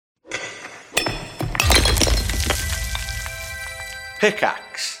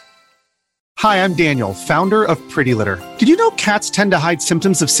Pickaxe. Hi, I'm Daniel, founder of Pretty Litter. Did you know cats tend to hide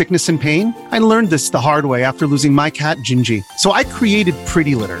symptoms of sickness and pain? I learned this the hard way after losing my cat, Gingy. So I created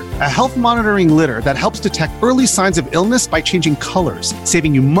Pretty Litter, a health monitoring litter that helps detect early signs of illness by changing colors,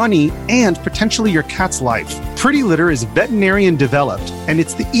 saving you money and potentially your cat's life. Pretty Litter is veterinarian developed, and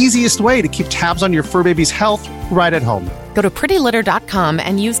it's the easiest way to keep tabs on your fur baby's health right at home. Go to prettylitter.com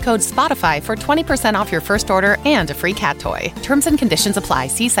and use code SPOTIFY for 20% off your first order and a free cat toy. Terms and conditions apply.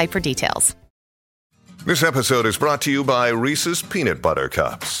 See site for details. This episode is brought to you by Reese's Peanut Butter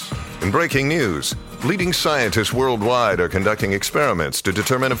Cups. In breaking news, leading scientists worldwide are conducting experiments to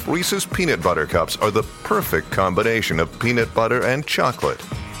determine if Reese's Peanut Butter Cups are the perfect combination of peanut butter and chocolate.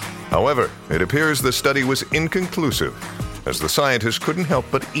 However, it appears the study was inconclusive, as the scientists couldn't help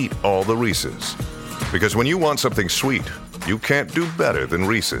but eat all the Reese's. Because when you want something sweet, you can't do better than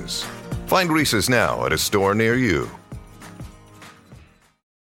Reese's. Find Reese's now at a store near you.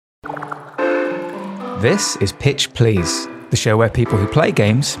 This is Pitch Please, the show where people who play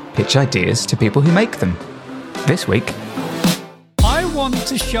games pitch ideas to people who make them. This week, I want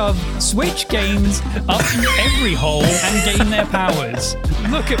to shove Switch games up every hole and gain their powers.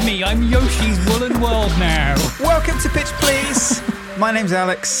 Look at me, I'm Yoshi's Woolen World now. welcome to Pitch Please. My name's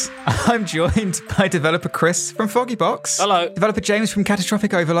Alex. I'm joined by developer Chris from Foggybox. Hello. Developer James from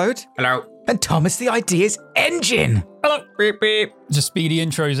Catastrophic Overload. Hello. And Thomas the Ideas Engine. Hello. Beep, beep. Just speedy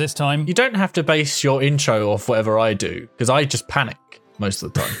intros this time. You don't have to base your intro off whatever I do, because I just panic most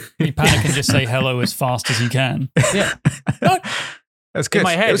of the time. You panic and just say hello as fast as you can. Yeah. No. That was good. In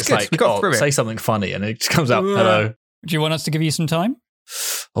my head, it was it's good. like, we got through it. say something funny, and it just comes out, hello. Do you want us to give you some time?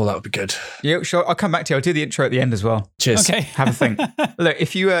 Oh, that would be good. Yeah, sure. I'll come back to you. I'll do the intro at the end as well. Cheers. Okay. Have a think. Look,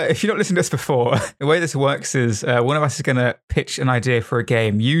 if you've not listened to us before, the way this works is one of us is going to pitch an idea for a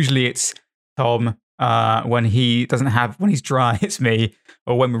game. Usually it's Tom. When he's dry, it's me.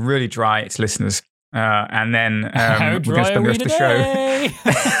 Or when we're really dry, it's listeners. And then How we're dry going to spend the are we rest of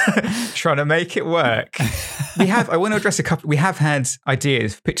the show trying to make it work. I want to address a couple. We have had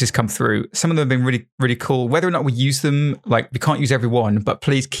ideas, pictures come through. Some of them have been really, really cool. Whether or not we use them, like we can't use every one, but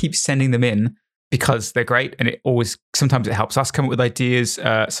please keep sending them in because they're great. And sometimes it helps us come up with ideas.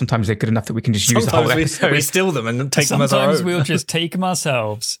 Sometimes they're good enough that we can just use the whole episode. We steal them and take them as our own. Sometimes we'll just take them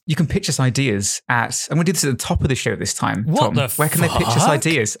ourselves. You can pitch us ideas I'm going to do this at the top of the show this time. What Tom, the where can they pitch us fuck?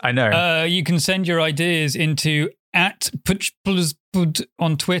 ideas? I know. You can send your ideas into @pitchpleasepod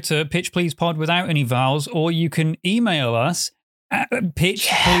on Twitter, pitchpleasepod without any vowels, or you can email us at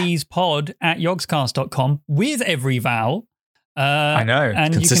pitchpleasepod@yogscast.com with every vowel. I know.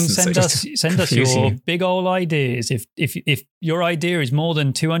 And you can send us confusing your you. big old ideas. If your idea is more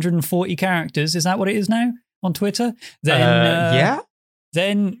than 240 characters, is that what it is now on Twitter? Then yeah.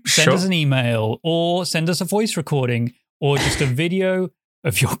 Then send Sure. us an email or send us a voice recording or just a video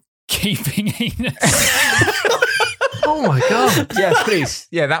of your gaping anus. Oh my God. Yes, please.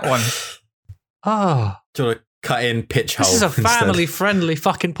 Yeah, that one. Oh. Do you want to cut in pitch hole? This is a instead? family-friendly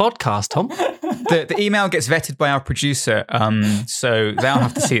fucking podcast, Tom. The email gets vetted by our producer, so they'll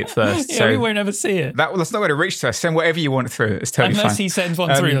have to see it first. Yeah, so we won't ever see it. that's not going to reach to us. Send whatever you want through. It's totally Unless fine. he sends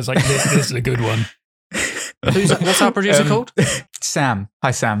one through, it's like, this is a good one. What's our producer called? Sam. Hi,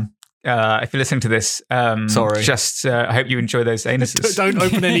 Sam. If you're listening to this, Sorry. Just I hope you enjoy those anuses. Don't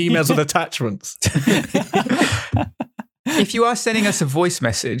open any emails with attachments. If you are sending us a voice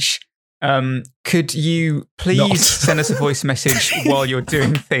message, could you please Not. send us a voice message while you're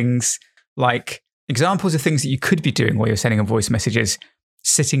doing things like examples of things that you could be doing while you're sending a voice message is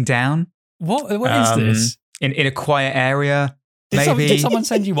sitting down. What is this? In a quiet area, maybe. Did someone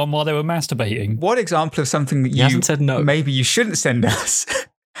send you one while they were masturbating? What example of something that hasn't said no. maybe you shouldn't send us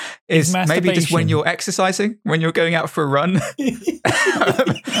is maybe just when masturbation. you're exercising, when you're going out for a run.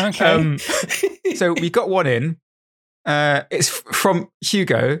 Okay. So we got one in. It's from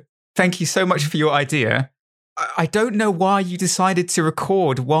Hugo. Thank you so much for your idea. I don't know why you decided to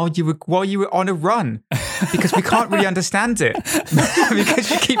record while you were on a run, because we can't really understand it because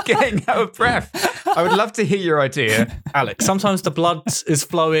you keep getting out of breath. I would love to hear your idea, Alex, sometimes the blood is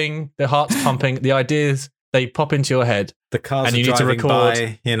flowing, the heart's pumping, the ideas, they pop into your head. The cars And are you need to driving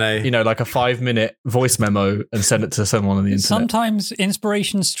record, by, like a 5-minute voice memo and send it to someone on the internet. Sometimes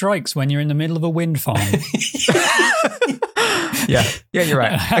inspiration strikes when you're in the middle of a wind farm. Yeah, you're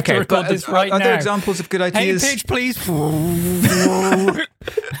right. I have to record this right are there now. examples of good Hey, ideas? pitch, please.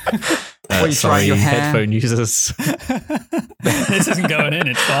 While you Sorry, dry your hair? headphone users. This isn't going in.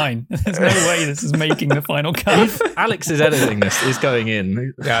 It's fine. There's no way this is making the final cut. If Alex is editing this, it's going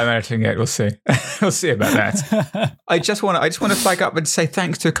in. Yeah, I'm editing it. We'll see. We'll see about that. I just want to flag up and say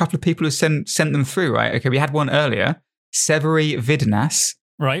thanks to a couple of people who sent them through. Right? Okay, we had one earlier. Severi Vidanas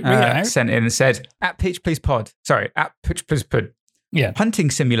Right, read it out. sent in and said, at Pitch Please Pod. Sorry, at Pitch Please Pod. Yeah. Hunting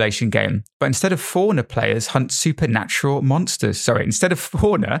simulation game, but instead of fauna, players hunt supernatural monsters. Sorry, instead of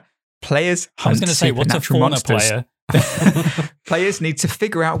fauna, players I hunt was going to say, what's a supernatural fauna monsters. player? Players need to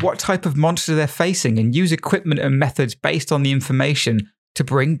figure out what type of monster they're facing and use equipment and methods based on the information to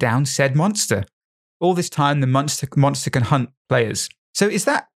bring down said monster. All this time, the monster can hunt players. So is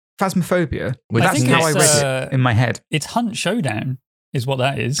that Phasmophobia? Well, That's think how I it's, read it in my head. It's Hunt Showdown, is what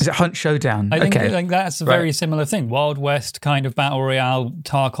that is. Is it Hunt Showdown? I think, okay. like that's a very similar thing. Wild West kind of battle royale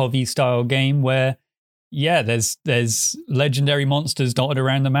Tarkov-y style game where, yeah, there's legendary monsters dotted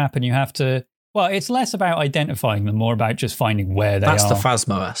around the map, and you have to. Well, it's less about identifying them, more about just finding where they That's are. the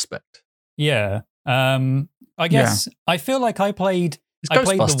Phasmo aspect. Yeah. I guess I feel like I played The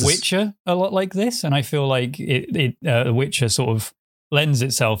Ghostbusters. Witcher a lot like this, and I feel like The Witcher sort of lends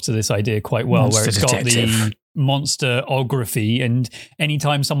itself to this idea quite well, where it's got the monsterography, and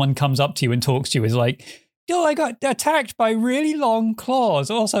anytime someone comes up to you and talks to you is like, "Yo, I got attacked by really long claws.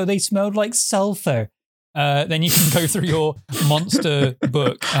 Also, they smelled like sulfur." Then you can go through your monster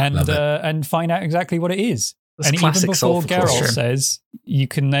book and find out exactly what it is. That's and even classic before sulfur Geralt claw. says, you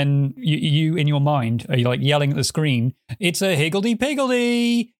can then, you in your mind are you like yelling at the screen, "It's a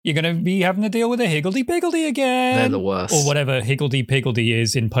higgledy-piggledy. You're going to be having to deal with a higgledy-piggledy again." They're the worst. Or whatever higgledy-piggledy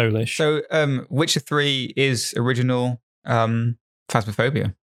is in Polish. So, Witcher 3 is original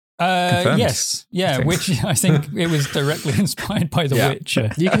Phasmophobia. Confirmed, yes. Yeah, I think. which I think it was directly inspired by The Yeah.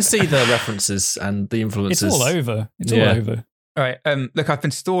 Witcher. You can see the references and the It's influences. all over. It's Yeah. all over. All right. Look, I've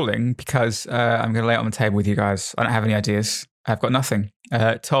been stalling because I'm going to lay it on the table with you guys. I don't have any ideas. I've got nothing.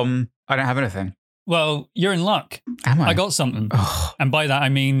 Tom, I don't have anything. Well, you're in luck. Am I? I got something. Oh, And by that, I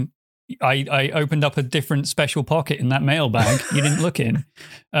mean, I opened up a different special pocket in that mail bag you didn't look in.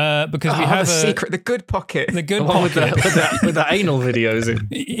 Because we have the a secret, the good pocket. the good The one with pocket. with the anal videos in.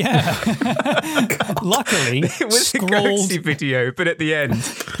 Yeah. Luckily, It was a scrolled. Gracie video, but at the end,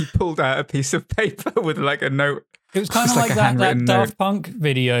 he pulled out a piece of paper with like a note. It was kind of It's like like a that handwritten Daft note. Punk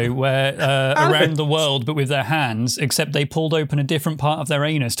video where around the world, but with their hands, except they pulled open a different part of their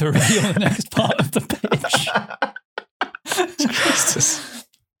anus to reveal the next part of the pitch. Jesus.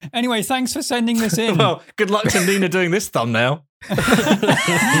 Anyway, thanks for sending this in. Well, good luck to Nina doing this thumbnail.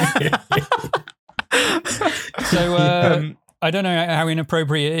 So I don't know how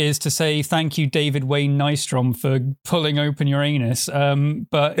inappropriate it is to say thank you, David Wayne Nystrom, for pulling open your anus.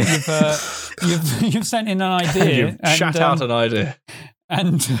 But you've sent in an idea. You've shat out an idea.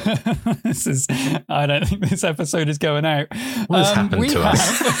 And this is, I don't think this episode is going out. What has happened to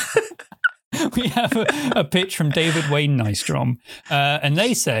us? We have a pitch from David Wayne Nystrom, and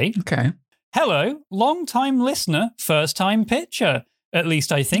they say, Okay. "Hello, long-time listener, first-time pitcher. At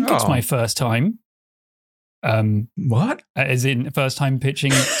least I think it's Oh. my first time. What? As in first-time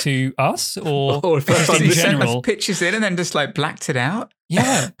pitching to us, or Or first just time in He sent us general? pictures in and then just like blacked it out?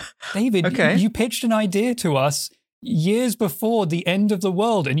 Yeah, David, Okay. you pitched an idea to us years before the end of the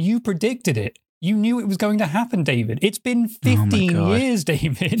world, and you predicted it. You knew it was going to happen, David. It's been 15 God. years,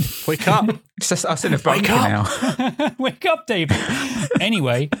 David. Wake up. It's just us in a bunker up. now. Wake up, David.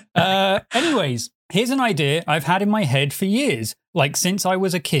 Anyways, here's an idea I've had in my head for years, like since I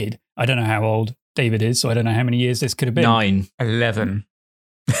was a kid. I don't know how old David is, so I don't know how many years this could have been. 9. 11.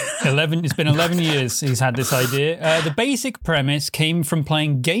 11. It's been 11 years he's had this idea. The basic premise came from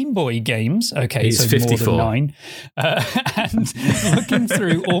playing Game Boy games. Okay, He's so 54. more than 9. And looking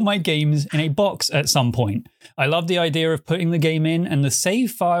through all my games in a box at some point. I love the idea of putting the game in, and the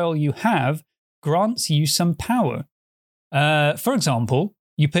save file you have grants you some power. For example,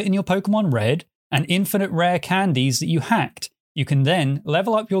 you put in your Pokemon Red and infinite rare candies that you hacked. You can then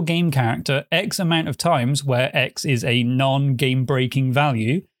level up your game character X amount of times, where X is a non-game breaking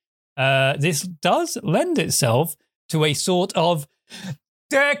value. This does lend itself to a sort of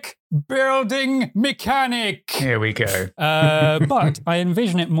deck building mechanic. Here we go. But I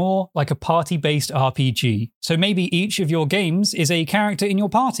envision it more like a party-based RPG. So maybe each of your games is a character in your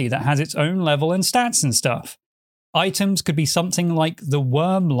party that has its own level and stats and stuff. Items could be something like the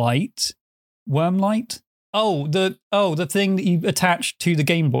Wormlight. Wormlight? Oh, the thing that you attach to the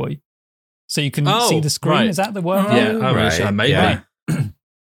Game Boy, so you can see the screen. right. Is that the Wormlight? Yeah, I Right, wish I maybe. yeah.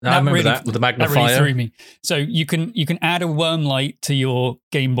 I remember really- that with the That magnifier. really threw me. So you can add a Wormlight to your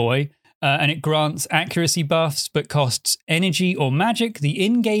Game Boy, and it grants accuracy buffs, but costs energy or magic, the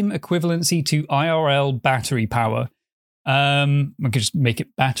in-game equivalency to IRL battery power. I could just make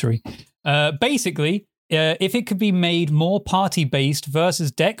it battery. Basically, if it could be made more party-based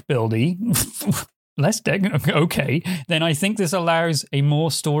versus deck building, less deck, okay, then I think this allows a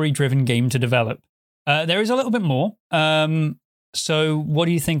more story-driven game to develop. There is a little bit more. So what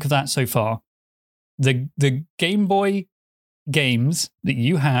do you think of that so far? The Game Boy games that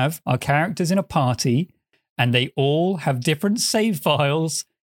you have are characters in a party, and they all have different save files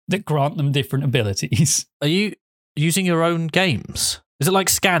that grant them different abilities. Are you using your own games? Is it like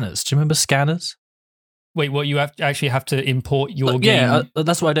Scanners? Do you remember Scanners? Wait, what, you actually have to import your game? Yeah,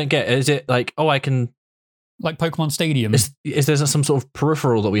 that's what I don't get. Is it like, I can... Like Pokemon Stadium? Is there some sort of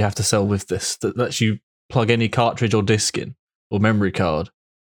peripheral that we have to sell with this that lets you plug any cartridge or disc in or memory card?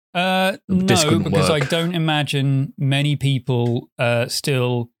 No, because I don't imagine many people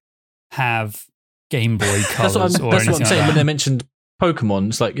still have Game Boy colors that's or what anything I'm saying. like When they that. mentioned Pokemon,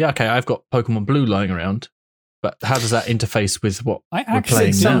 it's like, yeah, okay, I've got Pokemon Blue lying around, but how does that interface with what I we're actually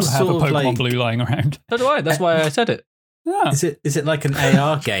playing do now? have a Sort of Pokemon like- Blue lying around. So do I. That's why I said it. Yeah. Is it like an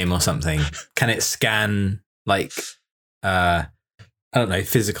AR game or something? Can it scan like I don't know,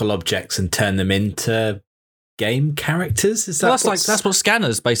 physical objects and turn them into game characters? Is that That's what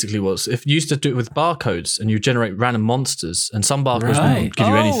Scanners basically was. If you used to do it with barcodes and you generate random monsters, and some barcodes Right. wouldn't give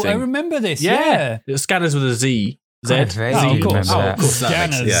you anything. I remember this. Yeah. It was Scanners with a Z. Z. I vaguely Oh, of course. remember Oh, of course. That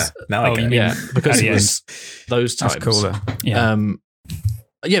makes, Scanners. yeah. Now I Oh, get you it. mean- Yeah, because At it the was those times. That's cooler. Yeah.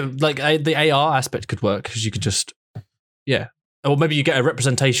 Like the AR aspect could work because you could just, or maybe you get a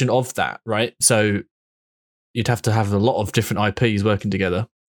representation of that, right? So you'd have to have a lot of different IPs working together.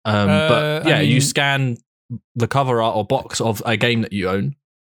 But yeah, you scan the cover art or box of a game that you own,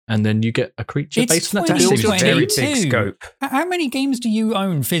 and then you get a creature It's based on that. That to build seems your very team. big 22. scope. How many games do you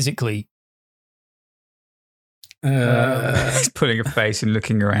own physically? He's pulling a face and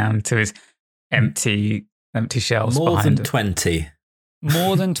looking around to his empty shelves More behind than him. 20.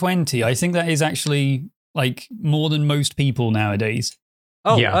 More than 20. I think that is actually like more than most people nowadays.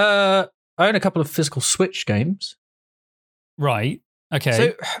 Oh, Yeah. I own a couple of physical Switch games. Right. Okay.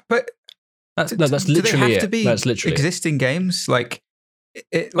 So, but That's do they literally have it. to be That's literally it. existing games? Like,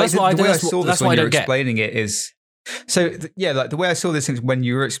 That's what I- the way I that's what- saw that's this what I when you were don't get. explaining it is. So like the way I saw this when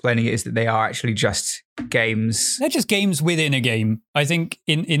you were explaining it is that they are actually just games. They're just games within a game. I think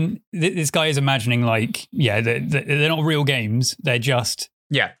this guy is imagining like, they're not real games. They're just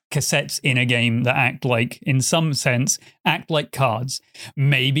Yeah, cassettes in a game that act like, in some sense, act like cards.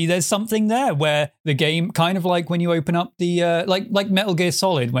 Maybe there's something there where the game, kind of like when you open up the like Metal Gear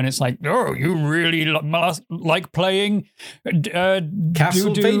Solid, when it's like, oh, you really like playing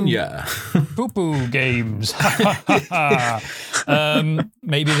Castlevania. poo-poo games.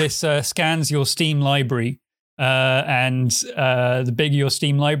 Maybe this scans your Steam library. And the bigger your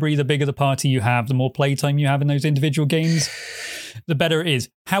Steam library, the bigger the party you have, the more playtime you have in those individual games, the better it is.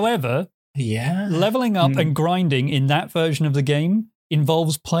 However, Yeah. leveling up and grinding in that version of the game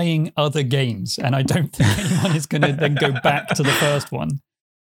involves playing other games. And I don't think anyone is going to then go back to the first one.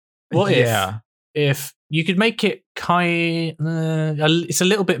 What yeah. if you could make it it's a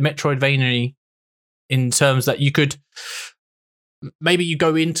little bit Metroidvania in terms that you could maybe you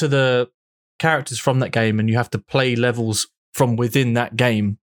go into the characters from that game and you have to play levels from within that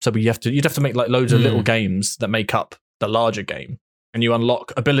game. So you'd have to make like loads of little games that make up the larger game, and you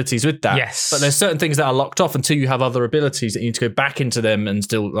unlock abilities with that. Yes. But there's certain things that are locked off until you have other abilities that you need to go back into them and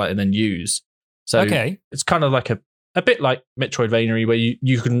still and then use. So Okay. it's kind of like a bit like Metroidvania where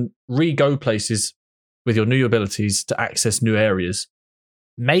you can re-go places with your new abilities to access new areas.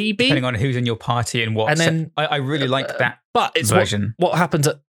 Maybe. Depending on who's in your party and what. And then- I really like that. But it's version. what happens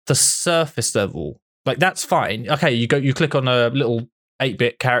at the surface level. Like that's fine. Okay, you click on a little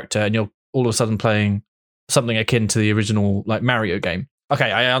 8-bit character and you're all of a sudden playing something akin to the original like Mario game. Okay,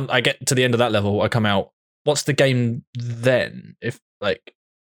 I get to the end of that level, I come out. What's the game then? If like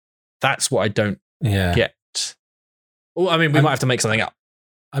that's what I don't Yeah. get. Well, I mean, we might have to make something up.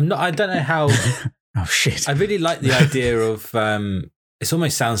 I don't know how. Oh shit! I really like the idea of. It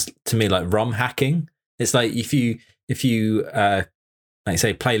almost sounds to me like ROM hacking. It's like if you like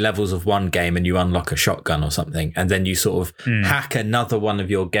say play levels of one game and you unlock a shotgun or something, and then you sort of hack another one of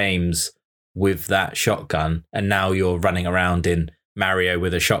your games with that shotgun, and now you're running around in Mario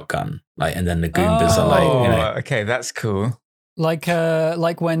with a shotgun, like, and then the Goombas are like, you know, okay, that's cool. Like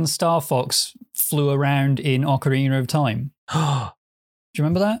when Star Fox flew around in Ocarina of Time. Do you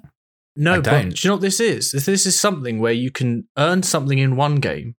remember that? No, I but don't. do you know what this is? This is something where you can earn something in one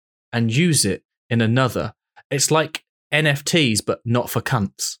game and use it in another. It's like NFTs, but not for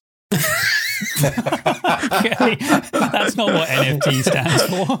cunts. Okay. That's not what NFT stands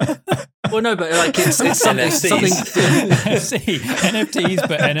for. Well, no, but like it's something. NFC. NFTs,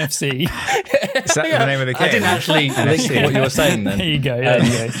 but NFC. Is that the name of the game? I didn't actually link to what you were saying then. There you go. There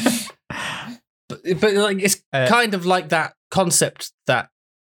you go. But like it's kind of like that concept that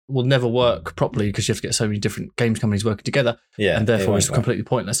will never work properly because you have to get so many different games companies working together, and therefore it's completely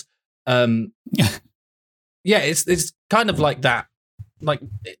pointless. It's kind of like that. Like,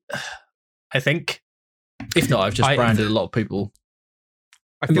 I think, if not, I've just branded a lot of people.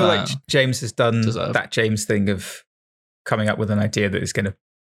 I feel like James has done that James thing of coming up with an idea that is going to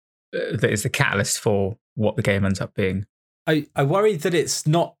that is the catalyst for what the game ends up being. I worry that it's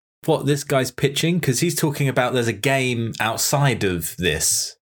not what this guy's pitching, because he's talking about there's a game outside of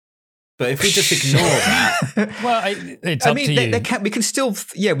this. But if we just ignore that, well, it's up to you. We can still.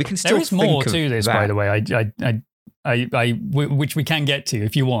 There is more to this, by the way. Which we can get to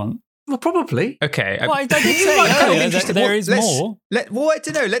if you want. Well, probably. Okay. Well, I did say earlier that there is more. Well, I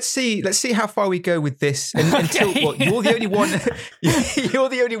don't know. Let's see how far we go with this. Until you're the only one. You're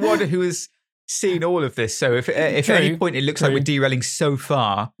the only one who has seen all of this. So if at any point it looks like we're derailing so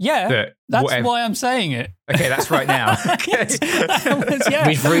far, that's why I'm saying it. Okay, that's right now. Okay.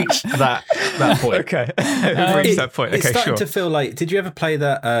 We've reached that point. Okay, we've reached that point. It's Okay, starting sure. to feel like. Did you ever play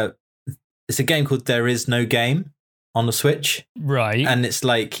that? It's a game called There Is No Game on the Switch, right? And it's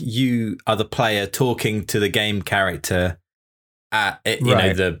like you are the player talking to the game character.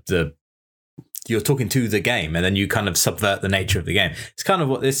 You're talking to the game, and then you kind of subvert the nature of the game. It's kind of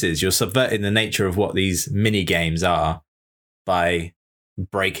what this is. You're subverting the nature of what these mini games are by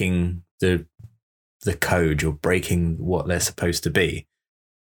breaking the code. You're breaking what they're supposed to be.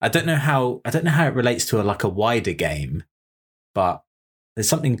 I don't know how it relates to a wider game, but there's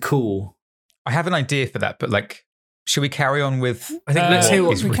something cool. I have an idea for that, but should we carry on with? I think let's hear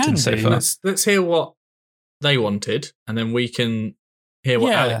what is written so far. Let's hear what they wanted, and then we can hear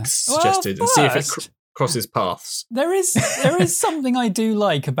what Alex suggested and see if it crosses paths. There is something I do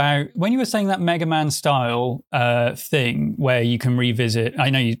like about when you were saying that Mega Man style thing where you can revisit.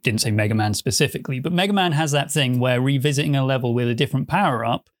 I know you didn't say Mega Man specifically, but Mega Man has that thing where revisiting a level with a different power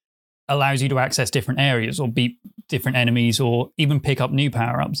up allows you to access different areas or beat different enemies or even pick up new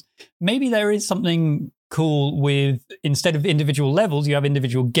power ups. Maybe there is something cool with, instead of individual levels, you have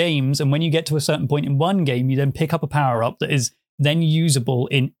individual games, and when you get to a certain point in one game, you then pick up a power up that is then usable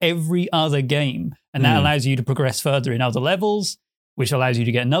in every other game. And that allows you to progress further in other levels, which allows you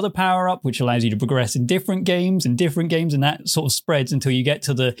to get another power up, which allows you to progress in different games, and that sort of spreads until you get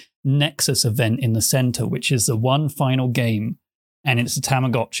to the Nexus event in the center, which is the one final game. And it's a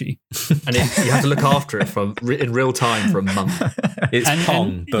Tamagotchi. And you have to look after it in real time for a month. It's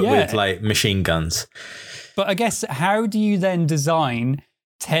Pong, but with machine guns. But I guess, how do you then design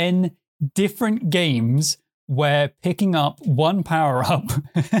 10 different games where picking up one power-up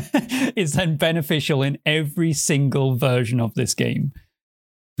is then beneficial in every single version of this game?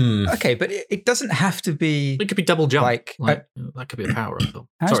 Okay, but it doesn't have to be... It could be double jump. That could be a power-up.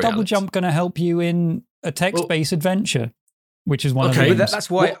 How's double jump going to help you in a text-based adventure? Which is one of the but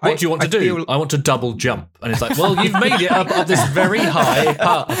that's why. What do you want to do? I want to double jump, and it's like, well, you've made it up this very high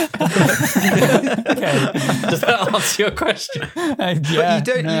path. Okay. Does that answer your question? But you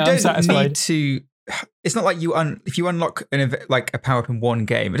don't need to. It's not like if you unlock a power up in one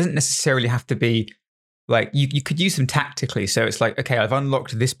game, it doesn't necessarily have to be you could use them tactically. So it's like, okay, I've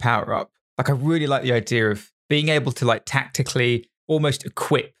unlocked this power up. I really like the idea of being able to tactically almost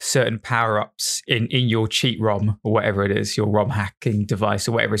equip certain power-ups in your cheat ROM or whatever it is, your ROM hacking device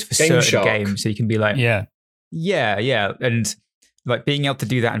or whatever it is for certain games. So you can be like, yeah. And being able to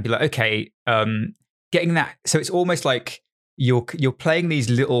do that and be like, okay, getting that. So it's almost like you're playing these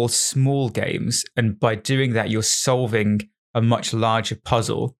little small games. And by doing that, you're solving a much larger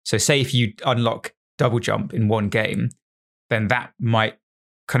puzzle. So say if you unlock double jump in one game, then that might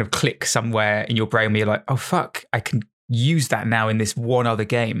kind of click somewhere in your brain where you're like, oh, fuck, I can use that now in this one other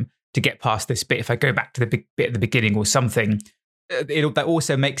game to get past this bit. If I go back to the big bit at the beginning or something, that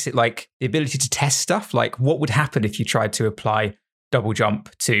also makes it the ability to test stuff. What would happen if you tried to apply double jump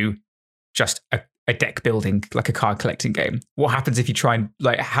to just a deck building, a card collecting game? What happens if you try and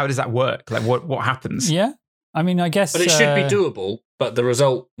how does that work? What happens? Yeah. I mean, I guess... But it should be doable, but the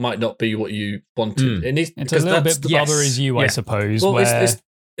result might not be what you wanted. It's a little bit Bubba is you, I suppose, well, where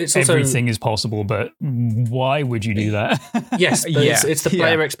it's also, everything is possible, but why would you do that? Yes, but it's the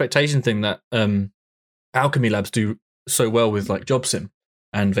player expectation thing that Alchemy Labs do so well with Job Sim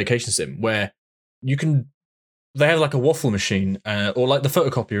and Vacation Sim, where they have a waffle machine or the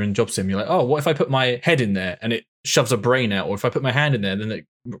photocopier in Job Sim. You're like, oh, what if I put my head in there and it shoves a brain out? Or if I put my hand in there, then it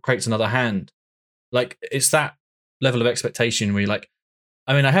creates another hand. It's that level of expectation where you're like,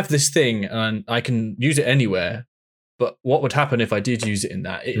 I mean, I have this thing and I can use it anywhere, but what would happen if I did use it in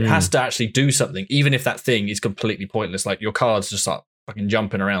that? It has to actually do something, even if that thing is completely pointless. Your cards just start fucking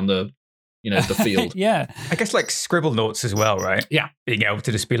jumping around the the field. Yeah. I guess like Scribble Notes as well, right? Yeah. Being able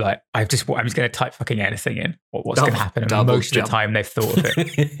to just be like, I'm just going to type fucking anything in. What's Double- going to happen? And double most jump. of the time they've thought of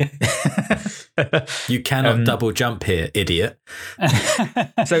it. You cannot double jump here, idiot.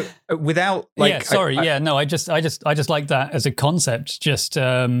 So without like, yeah, sorry. I just like that as a concept. Just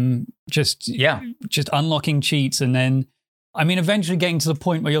unlocking cheats, and then, I mean, eventually getting to the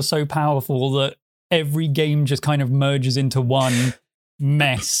point where you're so powerful that every game just kind of merges into one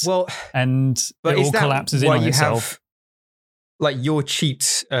mess. Well, and but it is all that collapses in why on you itself. have like your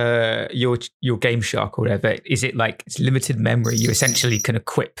cheats, your Game Shark or whatever? Is it like it's limited memory? You essentially can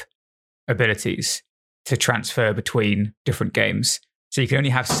equip abilities to transfer between different games, so you can only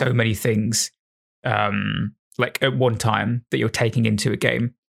have so many things like at one time that you're taking into a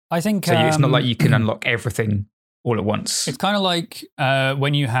game. I think So it's not like you can unlock everything all at once. It's kind of like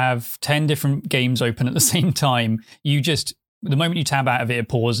when you have 10 different games open at the same time. The moment you tab out of it, it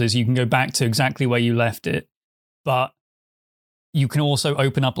pauses. You can go back to exactly where you left it, but you can also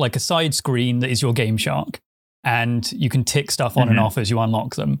open up like a side screen that is your Game Shark, and you can tick stuff on and off as you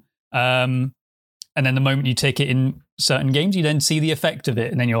unlock them. And then the moment you tick it in certain games, you then see the effect of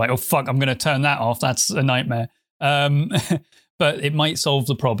it, and then you're like, oh fuck, I'm going to turn that off. That's a nightmare. But it might solve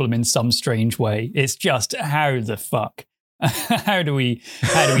the problem in some strange way. It's just, how the fuck? How do we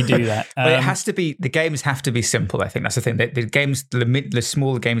do that? Well, it has to be, the games have to be simple. I think that's the thing. The games, the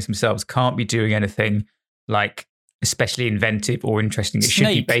smaller games themselves can't be doing anything like especially inventive or interesting. It should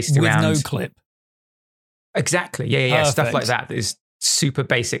be Snake based with around no clip. Exactly. Yeah. Stuff Perfect. like that. That is super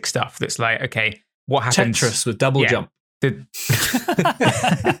basic stuff. That's like, okay, what happens? Tetris with double jump.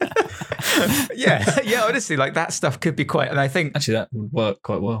 Yeah. Honestly, like that stuff could be quite. And I think Actually, that would work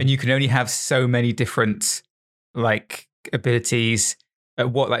quite well. and you can only have so many different like abilities.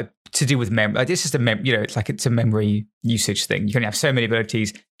 What like to do with memory? Like, it's just it's a memory usage thing. You can only have so many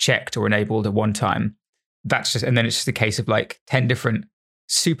abilities checked or enabled at one time. That's just, and then it's just a case of like 10 different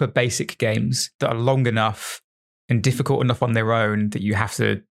super basic games that are long enough and difficult enough on their own that you have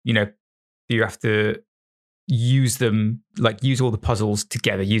to use them, like use all the puzzles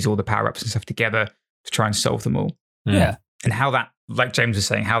together, use all the power ups and stuff together to try and solve them all. Yeah. And how that, like James was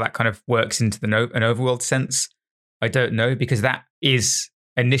saying, how that kind of works into an overworld sense, I don't know, because that is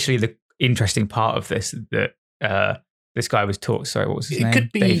initially the interesting part of this that this guy was taught. Sorry, what was his name? It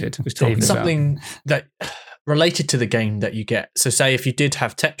could be David was talking about. something that related to the game that you get. So say if you did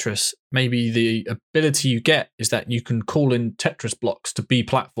have Tetris, maybe the ability you get is that you can call in Tetris blocks to be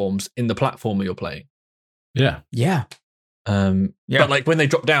platforms in the platformer you're playing. Yeah. Yeah. But like when they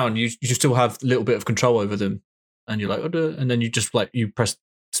drop down, you still have a little bit of control over them, and you're like, and then you just like you press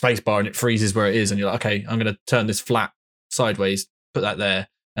spacebar and it freezes where it is, and you're like, okay, I'm going to turn this flat sideways, put that there,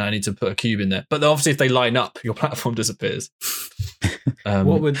 and I need to put a cube in there. But obviously, if they line up, your platform disappears.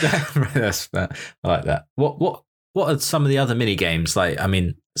 What would that? That's fair. I like that. What are some of the other mini games? Like, I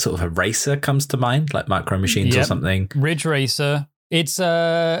mean, sort of a racer comes to mind, like Micro Machines or something. Ridge Racer. It's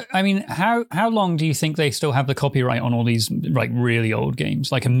I mean, how long do you think they still have the copyright on all these like really old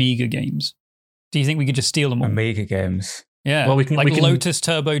games, like Amiga games? Do you think we could just steal them all? Amiga games. Yeah. Well, we can Lotus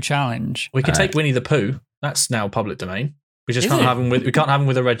Turbo Challenge. We could take Winnie the Pooh. That's now public domain. We just Is can't it? have him with. We can't have him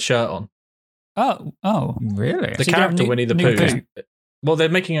with a red shirt on. Oh. Really? The So you character don't have Winnie the new Pooh. Pooh. Well, they're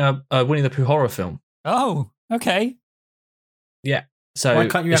making a Winnie the Pooh horror film. Oh, okay. Yeah. So Why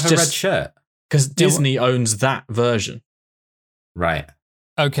can't you have a red shirt? Because Disney owns that version. Right.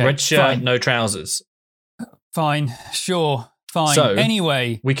 Okay. Red shirt, fine. no trousers. Fine. Sure. Fine. So,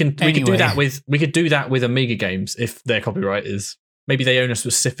 anyway, We could do that with Amiga games if their copyright is maybe they own a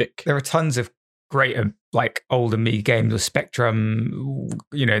specific. There are tons of great like old Amiga games or Spectrum,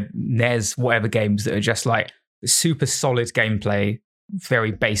 NES, whatever games that are just like super solid gameplay,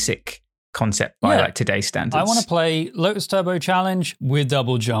 very basic concept by like today's standards. I want to play Lotus Turbo Challenge with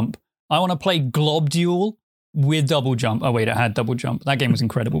double jump. I want to play Glob Duel with double jump. Oh wait, it had double jump. That game was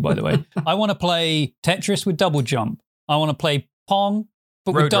incredible, by the way. I want to play Tetris with double jump. I want to play Pong,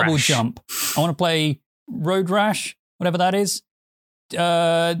 but with Road double Rash. jump. I want to play Road Rash, whatever that is. Is it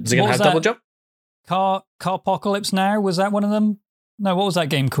going to have double jump? Carpocalypse Now, was that one of them? No, what was that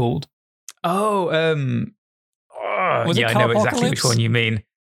game called? Oh, Was it I know exactly which Carpocalypse? one you mean.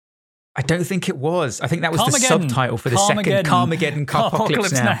 I don't think it was. I think that was the Carmageddon. subtitle for the second Carmageddon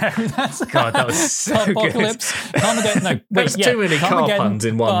Carpocalypse Now. That's God, that was so Carpocalypse. Carmageddon. No, wait, There's too many car Carmageddon, puns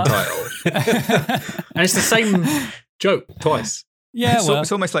in one but- title, and it's the same joke twice. Yeah, So well,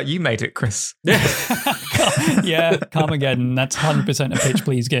 it's almost like you made it, Chris. yeah, Carmageddon. That's 100% a pitch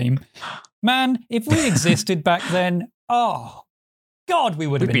please game. Man, if we existed back then, oh God, we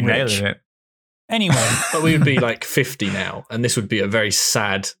would have We'd be been rich. nailing it. Anyway. But we would be like 50 now, and this would be a very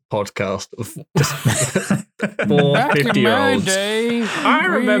sad podcast of just 4 Back in my 50-year-olds. day, I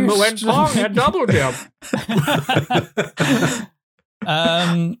remember when Pong had double jump.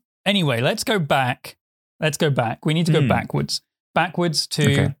 Anyway, let's go back. We need to go backwards. Backwards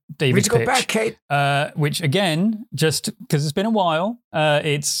to David's go pitch. back, Kate. Which again, just because it's been a while,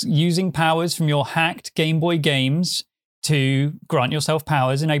 it's using powers from your hacked Game Boy games to grant yourself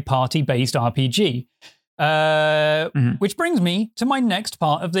powers in a party-based RPG. Which brings me to my next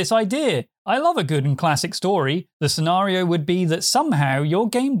part of this idea. I love a good and classic story. The scenario would be that somehow your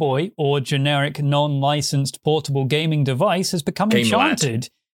Game Boy or generic non-licensed portable gaming device has become enchanted.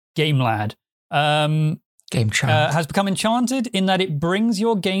 GameLad. Has become enchanted in that it brings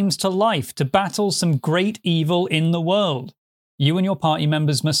your games to life to battle some great evil in the world. You and your party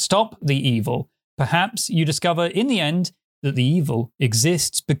members must stop the evil. Perhaps you discover in the end that the evil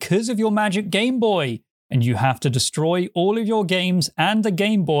exists because of your magic Game Boy, and you have to destroy all of your games and the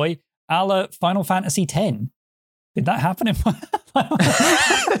Game Boy a la Final Fantasy X. Did that happen in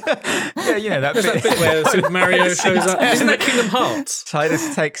Yeah, you know, that There's that bit where Super Mario shows up. Isn't that Kingdom Hearts?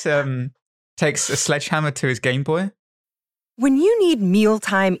 Tidus takes a sledgehammer to his Game Boy. When you need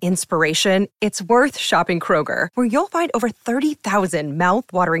mealtime inspiration, it's worth shopping Kroger, where you'll find over 30,000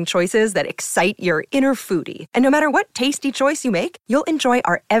 mouth-watering choices that excite your inner foodie. And no matter what tasty choice you make, you'll enjoy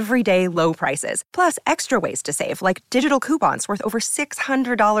our everyday low prices, plus extra ways to save, like digital coupons worth over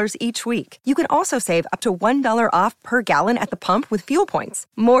 $600 each week. You can also save up to $1 off per gallon at the pump with fuel points.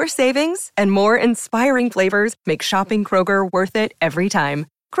 More savings and more inspiring flavors make shopping Kroger worth it every time.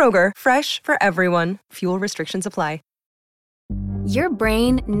 Kroger, fresh for everyone. Fuel restrictions apply. Your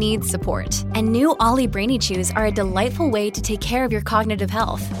brain needs support, and new Ollie Brainy Chews are a delightful way to take care of your cognitive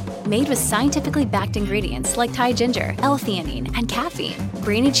health. Made with scientifically backed ingredients like Thai ginger, L-theanine, and caffeine,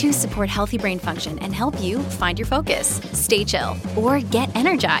 Brainy Chews support healthy brain function and help you find your focus, stay chill, or get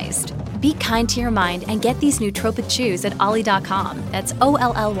energized. Be kind to your mind and get these nootropic chews at ollie.com. That's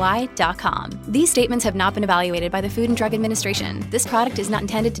OLLY.com. These statements have not been evaluated by the Food and Drug Administration. This product is not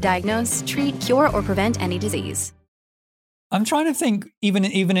intended to diagnose, treat, cure, or prevent any disease. I'm trying to think, even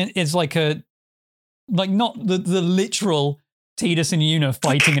it's like not the literal Tidus and Yuna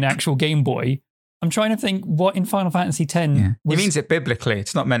fighting an actual Game Boy. I'm trying to think what in Final Fantasy X. Yeah. Was... He means it biblically.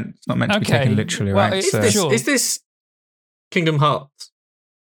 It's not meant to be taken literally, well, right? Is this Kingdom Hearts?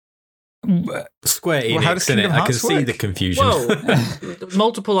 Square Enix, how does in it? Kingdom I can Hearts see work? the confusion. Well,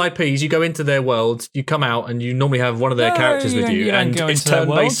 multiple IPs. You go into their world, you come out, and you normally have one of their characters with you, don't and go it's into their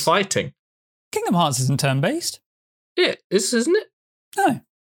turn-based worlds. fighting. Kingdom Hearts isn't turn-based. It is, isn't it? No,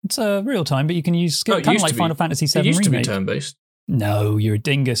 it's real time, but you can use No, it kind used of like to be. Final Fantasy VII It used Remake. to be turn-based. No, you're a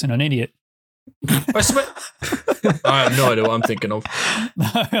dingus and an idiot. I swear. I have no idea what I'm thinking of.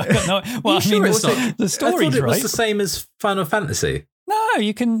 No, well, You sure it's also, not? the I story's thought it was right. the same as Final Fantasy. No,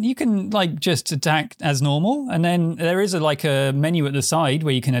 you can like just attack as normal, and then there is a menu at the side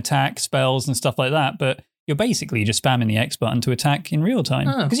where you can attack spells and stuff like that. But you're basically just spamming the X button to attack in real time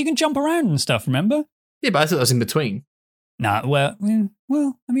Oh. because you can jump around and stuff. Remember? Yeah, but I thought that was in between. Nah, well, I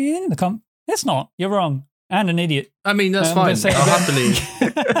mean, it's not. You're wrong, and an idiot. I mean, that's I'm fine. gonna say it I'll again.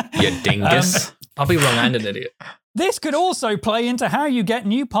 happily. You dingus. I'll be wrong and an idiot. This could also play into how you get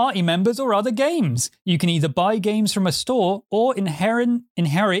new party members or other games. You can either buy games from a store or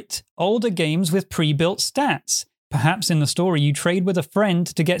inherit older games with pre-built stats. Perhaps in the story you trade with a friend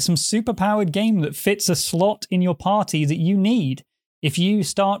to get some super-powered game that fits a slot in your party that you need. If you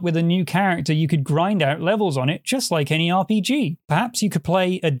start with a new character, you could grind out levels on it just like any RPG. Perhaps you could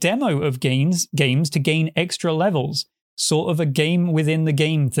play a demo of games to gain extra levels. Sort of a game within the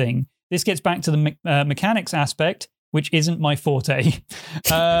game thing. This gets back to the mechanics aspect, which isn't my forte.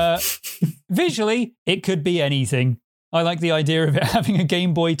 Visually, it could be anything. I like the idea of it having a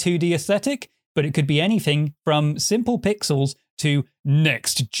Game Boy 2D aesthetic, but it could be anything from simple pixels to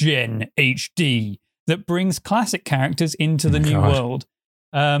next-gen HD that brings classic characters into the new world.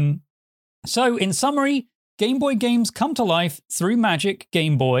 So, in summary, Game Boy games come to life through Magic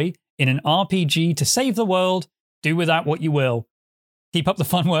Game Boy in an RPG to save the world. Do with that what you will. Keep up the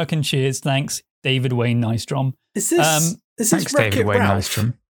fun work and cheers. Thanks, David Wayne Nystrom. Is this Thanks, Wreck-It David Wayne Ralph?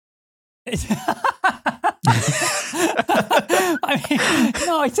 Nystrom.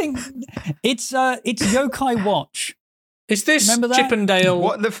 I think it's Yokai Watch. Is this Remember that? Chippendale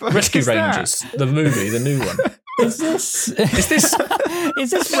What the fuck Rescue is that? Rangers, the movie, the new one? Is this is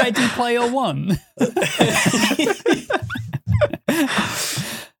this Ready Player One?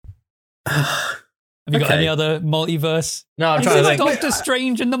 Have you got any other multiverse? No, I'm Is trying to this think. Doctor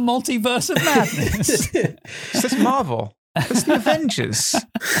Strange and the Multiverse of Madness? Is this Marvel? It's the Avengers.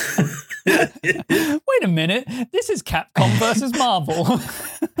 Wait a minute. This is Capcom versus Marvel.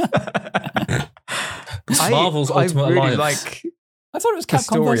 Marvel's Ultimate really Alliance. like I thought it was the Capcom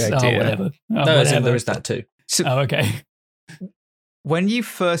story versus idea. whatever. No, whatever. there is that too. so Oh, okay. when you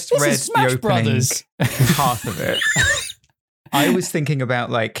first This read is Smash the opening Brothers. half of it, I was thinking about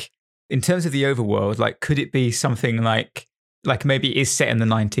like in terms of the overworld, like could it be something like maybe it is set in the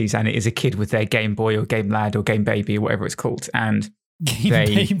 90s and it is a kid with their Game Boy or Game Lad or Game Baby or whatever it's called, and Game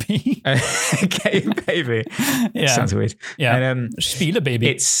Baby. Game Baby. Yeah. Sounds weird. Yeah. And Spieler Baby.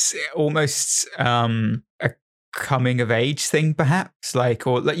 it's almost a coming of age thing, perhaps, like,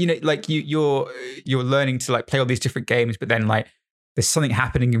 or like, you know, like you're learning to like play all these different games, but then like there's something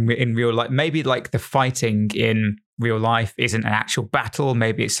happening in real life. Maybe like the fighting in real life isn't an actual battle.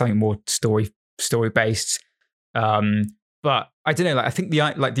 Maybe it's something more story based. But I don't know. Like I think the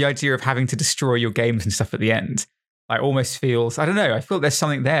idea of having to destroy your games and stuff at the end, like almost feels. I don't know. I feel there's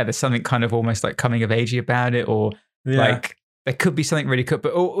something there. There's something kind of almost like coming of agey about it, or like there could be something really cool.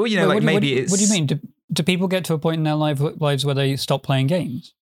 But or you know, Wait, like maybe it's. What do you mean? Do people get to a point in their lives where they stop playing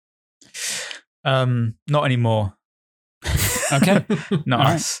games? Not anymore. Okay. Not All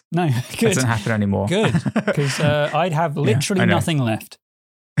us. right. No. That Good. doesn't happen anymore. Good. Because I'd have literally I know. nothing left.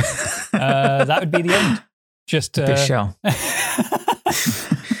 That would be the end. Just Big shell.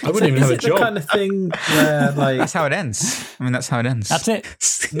 I wouldn't even have a Is it the job. kind of thing where, like, That's how it ends. I mean, that's how it ends. That's it.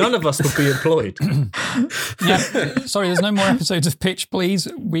 None of us would be employed. Yeah. Sorry, there's no more episodes of Pitch, please.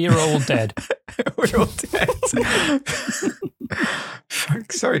 We are all dead. We're all dead.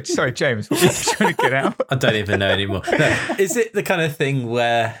 sorry, James. What were you trying to get out? I don't even know anymore. No. Is it the kind of thing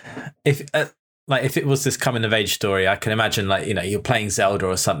where if it was this coming of age story, I can imagine, like, you know, you're playing Zelda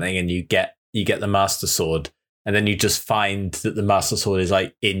or something and you get the Master Sword, and then you just find that the Master Sword is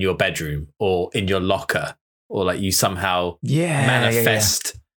like in your bedroom or in your locker, or like you somehow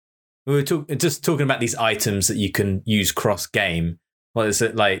manifest. We were just talking about these items that you can use cross game. Well, is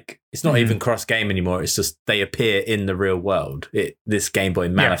it like it's not even cross game anymore? It's just they appear in the real world. This Game Boy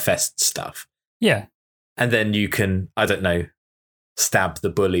manifests stuff. Yeah. And then you can, I don't know, stab the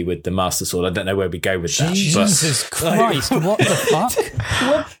bully with the Master Sword. I don't know where we go with that. Jesus Christ, what the fuck?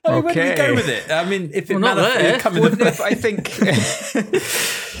 Where do we go with it? I mean, if it not there. I think.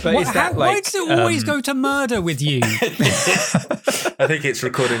 But is that why like? does it always go to murder with you? I think it's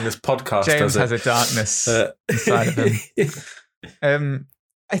recording this podcast. James has a darkness inside of him.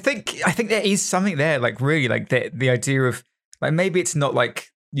 I think there is something there, like really, like the idea of like maybe it's not like,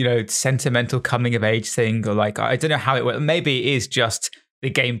 you know, sentimental coming of age thing, or like I don't know how it works. Maybe it is just the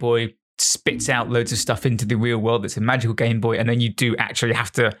Game Boy spits out loads of stuff into the real world that's a magical Game Boy, and then you do actually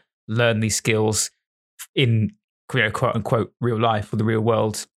have to learn these skills in, you know, quote unquote real life or the real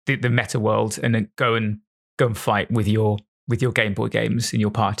world, the meta world, and then go and fight with your Game Boy games in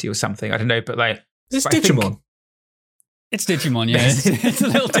your party or something. I don't know, but like Is this but I think- Digimon? It's Digimon, yeah. It's a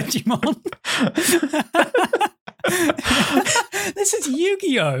little Digimon. This is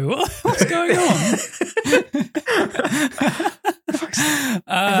Yu-Gi-Oh! What's going on?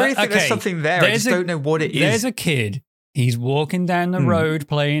 I really think there's okay. something there. I just don't know what it is. There's a kid. He's walking down the road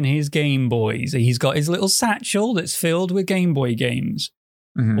playing his Game Boys. He's got his little satchel that's filled with Game Boy games.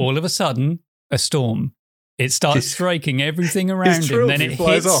 Mhm. All of a sudden, a storm. It starts striking everything around him. Then it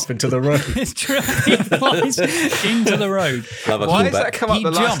flies hits off into the road. His trophy flies into the road. Love a Why has callback. that come up He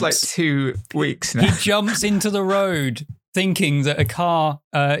the last like jumps. 2 weeks He now? jumps into the road thinking that a car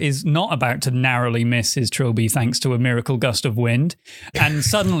is not about to narrowly miss his trilby thanks to a miracle gust of wind. And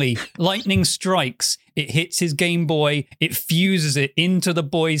suddenly, lightning strikes. It hits his Game Boy. It fuses it into the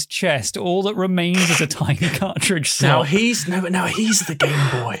boy's chest. All that remains is a tiny cartridge Now slot. he's the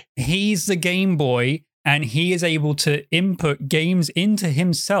Game Boy. He's the Game Boy, and he is able to input games into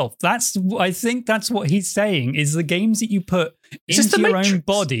himself. I think that's what he's saying, is the games that you put Is this into the your own Matrix?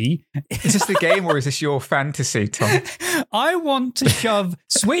 body. Is this the game or is this your fantasy, Tom? I want to shove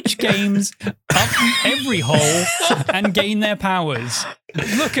Switch games up every hole and gain their powers.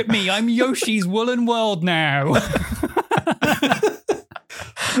 Look at me, I'm Yoshi's Woolen World now.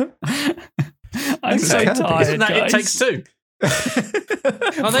 I'm so Kirby. tired, Isn't that guys. It Takes Two?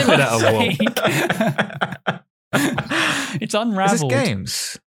 Oh, they made out of war. It's Is this unraveled.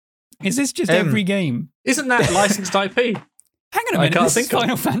 games? Is this just every game? Isn't that licensed IP? Hang on a I minute, can't this is think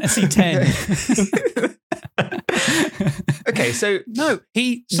of- Final Fantasy X. Okay, so No,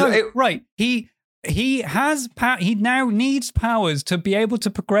 he has he now needs powers to be able to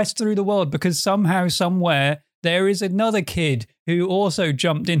progress through the world, because somehow, somewhere, there is another kid who also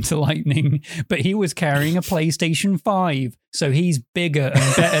jumped into lightning, but he was carrying a PlayStation 5, so he's bigger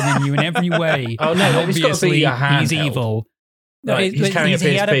and better than you in every way. Oh, no, and it's gotta be obviously a handheld. he's evil. No, Right, he's carrying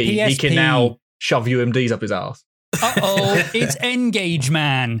he had a PSP. He can PSP. now shove UMDs up his ass. It's Engage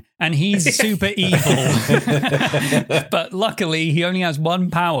Man, and he's super evil. But luckily, he only has one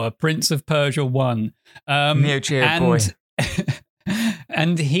power, Prince of Persia 1. Neo Geo boy.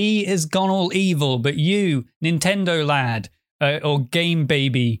 And he has gone all evil, but you, Nintendo lad, or Game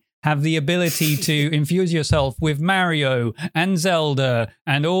Baby, have the ability to infuse yourself with Mario and Zelda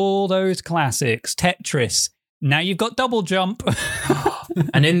and all those classics, Tetris. Now you've got double jump.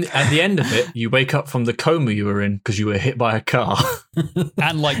 And at the end of it, you wake up from the coma you were in because you were hit by a car.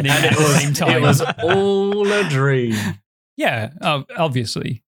 And lightning at the same time. It was all a dream. Yeah,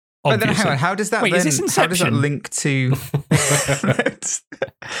 obviously. But then hang on, how does that Wait, is this how does that Inception? link to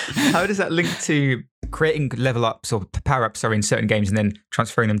how does that link to creating level ups or power ups in certain games and then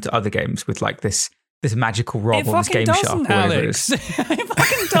transferring them to other games with like this magical Rob It or this fucking Game Shark doesn't, or whatever it Alex. is? It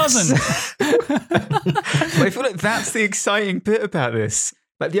fucking doesn't. But I feel like that's the exciting bit about this.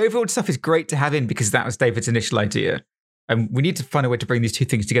 Like the overall stuff is great to have in because that was David's initial idea. And we need to find a way to bring these two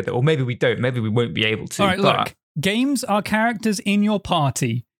things together. Or maybe we don't. Maybe we won't be able to. All right, but look. Games are characters in your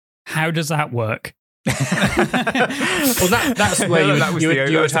party. How does that work? Well, that's where you That was would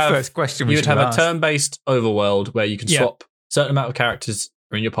the have first question we you would should have a asked. turn-based overworld where you can Yeah. swap certain amount of characters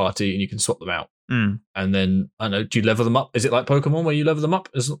are in your party and you can swap them out. Mm. And then I don't know, do you level them up? Is it like Pokemon where you level them up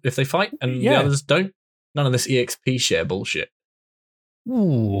if they fight and the Yeah. others don't? None of this EXP share bullshit. Ooh,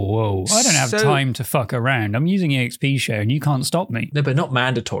 whoa. I don't have So- time to fuck around. I'm using EXP share and you can't stop me. No, but not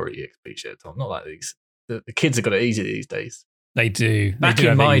mandatory EXP share, Tom. Not like these. The kids have got it easy these days. They do. They Back do in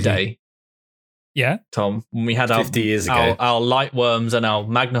have it my easy. day, Yeah? Tom, when we had 50 years ago. our light worms and our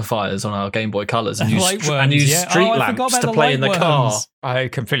magnifiers on our Game Boy Colors and Light used worms, yeah. street Oh, I forgot lamps about to the play light in the worms. car. I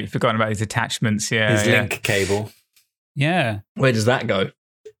had completely forgotten about his attachments. Yeah, His yeah. link cable. Yeah. Where does that go?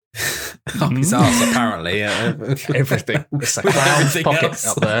 Up his arse, apparently. Everything. It's a With clown everything pocket else.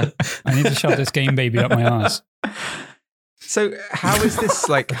 up there. I need to shove this Game Baby up my ass. So how is this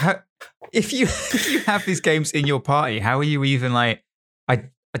like? If you have these games in your party, how are you even like?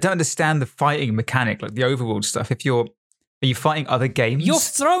 I don't understand the fighting mechanic, like the overworld stuff. Are you fighting other games? You're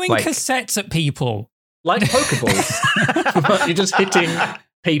throwing Like- cassettes at people. Like Pokeballs. But you're just hitting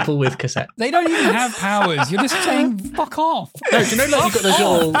people with cassettes. They don't even have powers. You're just saying, fuck off. No, do you know like you've got those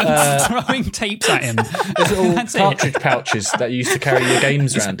little, And throwing tapes at him. those little That's it. cartridge pouches that you used to carry your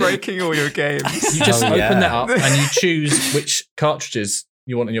games Just around in? breaking all your games. You just Oh, open yeah. that up and you choose which cartridges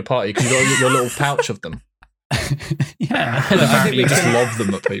you want in your party because you've got your little pouch of them. Yeah. And apparently we you just can- lob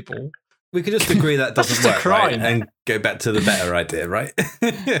them at people. We could just agree that doesn't just a work, right? crime. And go back to the better idea, right?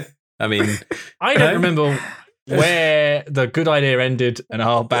 I mean, I don't remember where the good idea ended and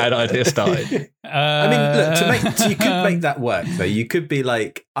our bad idea started. I mean, look, you could make that work, though. You could be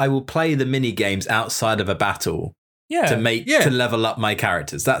like, I will play the mini games outside of a battle Yeah. to level up my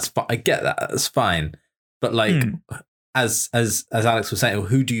characters. That's I get that. That's fine. But like, as Alex was saying,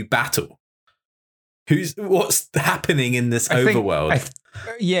 who do you battle? What's happening in this overworld?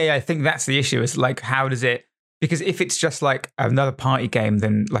 I think that's the issue. Is like, how does it? Because if it's just like another party game,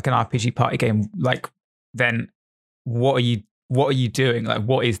 then like an RPG party game, like then what are you doing? Like,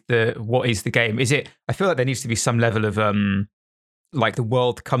 what is the game? Is it? I feel like there needs to be some level of like the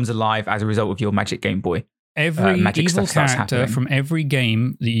world comes alive as a result of your Magic Game Boy. Every magic evil stuff starts character happening. from every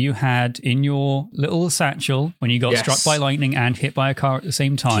game that you had in your little satchel when you got Yes. struck by lightning and hit by a car at the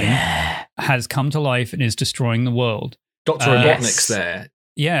same time has come to life and is destroying the world. Dr. Robotnik's there,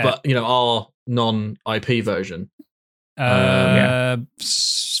 Yeah. but our non-IP version.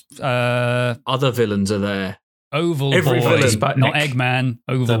 Other villains are there. Oval Every Boy, villain. not Eggman,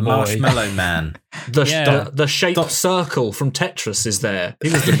 Oval the Boy. Marshmallow Man. The shaped circle from Tetris is there. He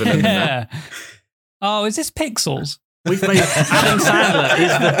was the villain in that. Yeah. Oh, is this Pixels? We've made Adam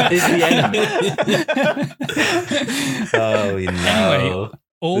Sandler is the enemy. Oh, you know. Anyway,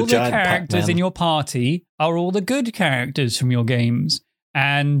 all the giant characters Pac-Man. in your party are all the good characters from your games.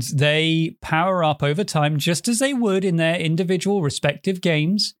 And they power up over time just as they would in their individual respective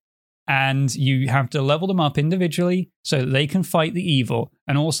games. And you have to level them up individually so that they can fight the evil.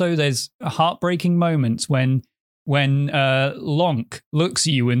 And also there's heartbreaking moments when Lonk looks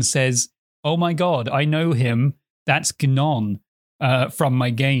at you and says, "Oh my God, I know him. That's Gnon from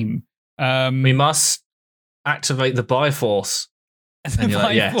my game." We must activate the Bifrost. And you're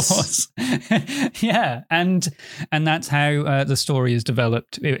like, yes. Yeah, and that's how the story is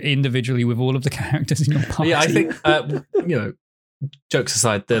developed individually with all of the characters in your party. Yeah, I think jokes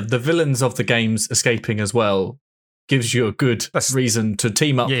aside, the villains of the games escaping as well gives you a good reason to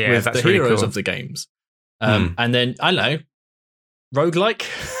team up with the that's really heroes cool. of the games. And then I don't know, roguelike.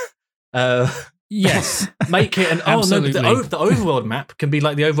 Yes. Make it an Absolutely. the overworld map can be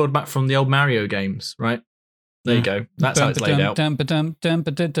like the overworld map from the old Mario games, right? There you go. That's how it's laid out. And Tom does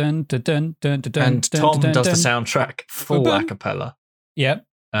the soundtrack full a cappella. Yep.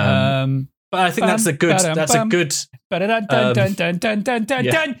 But I think that's a good.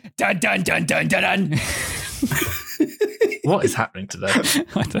 What is happening today?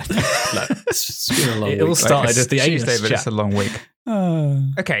 I don't know. It's been a long It all week. started as the Tuesday, anus but it's chat. a long week. Oh.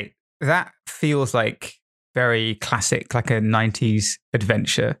 Okay, that feels like very classic, like a 90s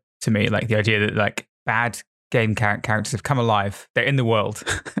adventure to me. Like the idea that like bad game characters have come alive. They're in the world.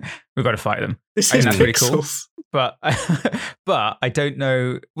 We've got to fight them. This I is think that's pretty cool. pixels. But I don't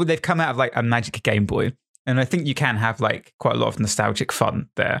know. Well, they've come out of like a Magic Game Boy, and I think you can have like quite a lot of nostalgic fun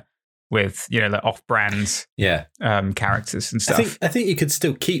there with like off-brand characters and stuff. I think you could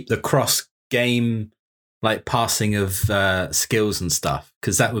still keep the cross game like passing of skills and stuff,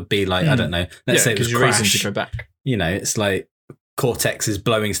 because that would be like I don't know. Let's say it was your reason Crash. to go back. It's like Cortex is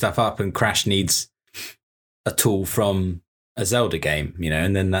blowing stuff up, and Crash needs a tool from a Zelda game,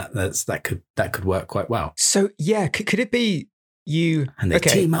 and then that could work quite well. So yeah, could it be you? And they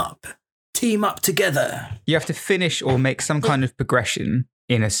team up together. You have to finish or make some kind of progression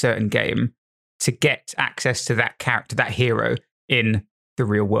in a certain game to get access to that character, that hero in the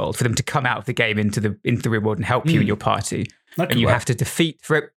real world, for them to come out of the game into the real world and help you and your party. And you have to defeat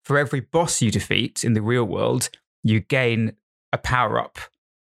for every boss you defeat in the real world, you gain a power up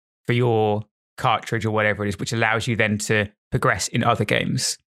for your cartridge or whatever it is, which allows you then to progress in other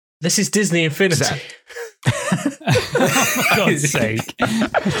games. This is Disney Infinity. For God's sake.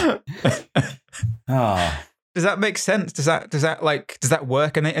 Does that make sense? Does that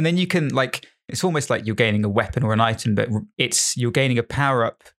work? And then you can like, it's almost like you're gaining a weapon or an item, but you're gaining a power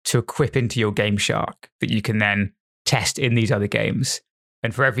up to equip into your Game Shark that you can then test in these other games.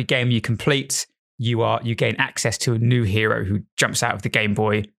 And for every game you complete, you gain access to a new hero who jumps out of the Game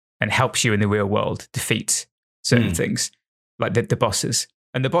Boy and helps you in the real world defeat certain things, like the bosses.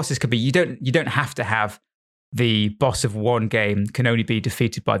 And the bosses could be, you don't have to have the boss of one game can only be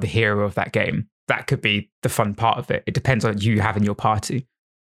defeated by the hero of that game. That could be the fun part of it. It depends on you have in your party,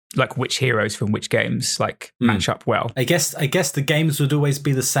 like which heroes from which games like match up well. I guess the games would always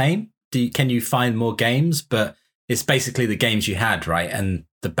be the same. Can you find more games? But it's basically the games you had, right? And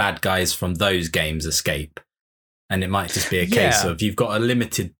the bad guys from those games escape. And it might just be a case of you've got a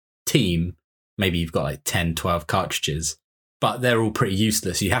limited team. Maybe you've got like 10, 12 cartridges, but they're all pretty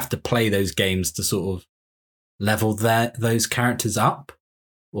useless. You have to play those games to sort of level those characters up,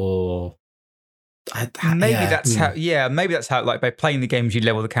 or maybe that's how like by playing the games you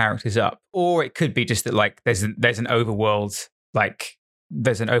level the characters up. Or it could be just that like there's an overworld, like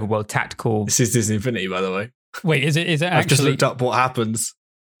there's an overworld tactical. This is Disney Infinity, by the way. Wait, is it actually? I've just looked up what happens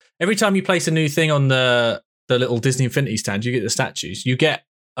every time you place a new thing on the little Disney Infinity stand. You get the statues. You get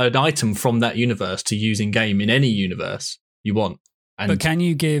an item from that universe to use in game in any universe you want. And but can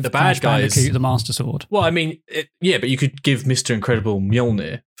you give the bad guys Bandicoot the Master Sword? Well, I mean, but you could give Mr. Incredible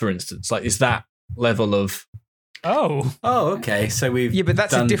Mjolnir, for instance. Like, is that level of? Oh, okay. So but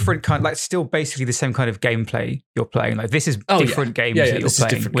that's a different kind. Like, still basically the same kind of gameplay you're playing. Like, this is different games that you're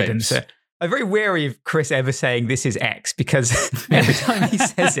playing within. So I'm very wary of Chris ever saying this is X, because every time he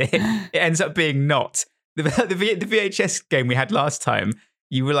says it, it ends up being not. The VHS game we had last time,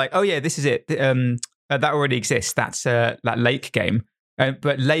 you were like, oh yeah, this is it. That already exists. That's that Lake game.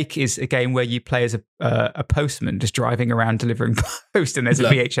 But Lake is a game where you play as a postman just driving around delivering post, and there's a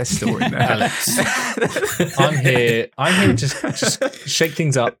VHS store in there. Alex, I'm here just shake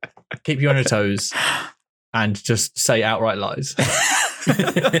things up, keep you on your toes, and just say outright lies.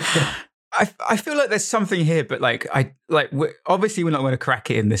 I feel like there's something here, but obviously we're not going to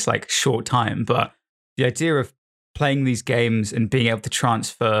crack it in this like short time. But the idea of playing these games and being able to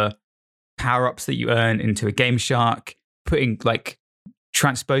transfer power-ups that you earn into a Game Shark,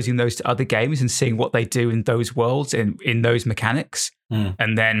 transposing those to other games and seeing what they do in those worlds and in those mechanics,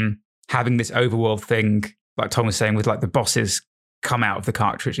 and then having this overworld thing, like Tom was saying, with like the bosses come out of the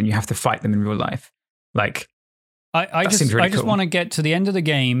cartridge and you have to fight them in real life. Like, I just want to get to the end of the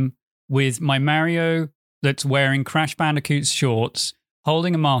game with my Mario that's wearing Crash Bandicoot's shorts,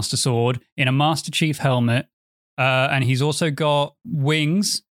 holding a Master Sword in a Master Chief helmet, and he's also got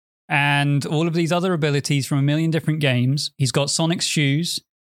wings and all of these other abilities from a million different games. He's got Sonic's shoes,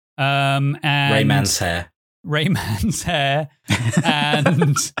 and Rayman's hair.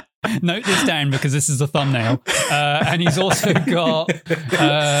 And note this down because this is the thumbnail. And he's also got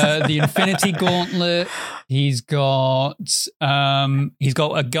the Infinity Gauntlet. He's got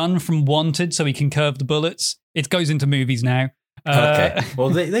a gun from Wanted, so he can curve the bullets. It goes into movies now. Okay.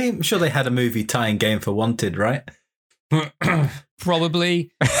 Well, I'm sure they had a movie tying game for Wanted, right?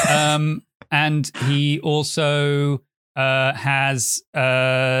 Probably. And he also has,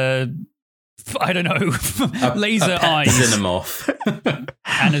 I don't know, laser eyes. Xenomorph.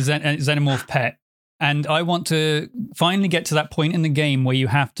 And a xenomorph pet. And I want to finally get to that point in the game where you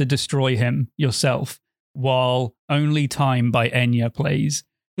have to destroy him yourself while Only Time by Enya plays.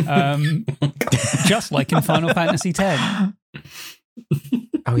 Just like in Final Fantasy X.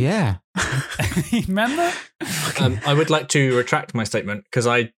 Oh, yeah. Remember? I would like to retract my statement because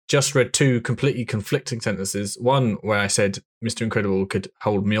I just read two completely conflicting sentences. One where I said Mr. Incredible could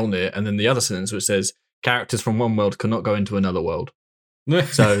hold Mjolnir, and then the other sentence which says characters from one world cannot go into another world.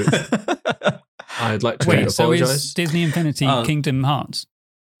 So I'd like to apologise. So is Disney Infinity Kingdom Hearts?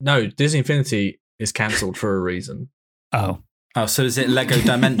 No, Disney Infinity is cancelled for a reason. Oh, so is it Lego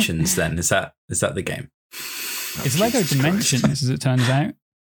Dimensions then? Is that the game? It's Lego Dimensions, as it turns out.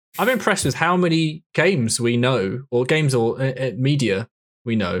 I'm impressed with how many games we know, or games or media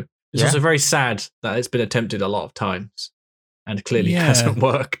we know. It's also very sad that it's been attempted a lot of times and clearly hasn't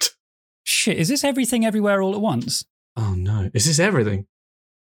worked. Shit, is this Everything Everywhere All at Once? Oh no, is this everything?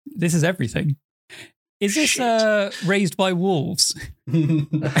 This is everything. Is this Raised by Wolves?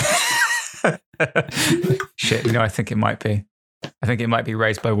 Shit, I think it might be. I think it might be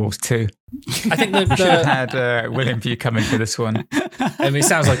Raised by Wolves 2. I think we should have had William View come in for this one. I mean, it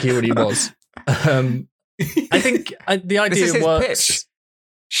sounds like he already was. I think the idea works. Pitch.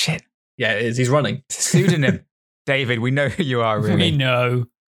 Shit. Yeah, it is. He's running. Pseudonym. David, we know who you are, really. We know.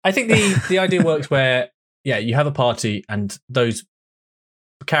 I think the idea works where, you have a party and those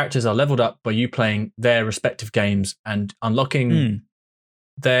characters are leveled up by you playing their respective games and unlocking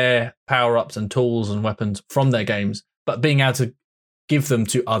their power-ups and tools and weapons from their games, but being able to give them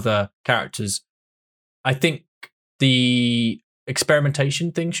to other characters. I think the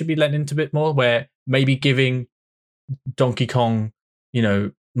experimentation thing should be let into a bit more, where maybe giving Donkey Kong,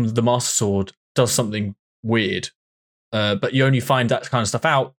 the Master Sword does something weird. But you only find that kind of stuff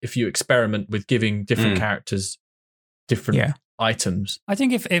out if you experiment with giving different characters different items. I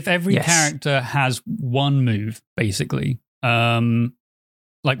think if every character has one move, basically,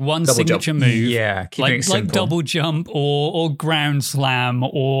 like one double signature jump. move, like double jump or ground slam,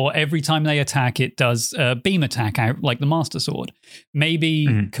 or every time they attack, it does a beam attack out like the Master Sword.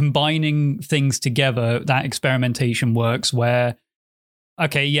 Maybe combining things together, that experimentation works where,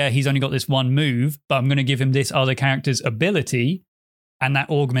 okay, he's only got this one move, but I'm going to give him this other character's ability, and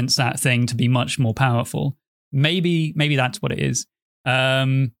that augments that thing to be much more powerful. Maybe that's what it is.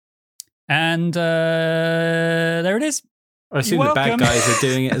 And there it is. I assume the bad guys are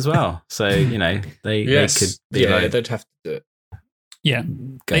doing it as well. So, they could be they'd have to do it. Yeah.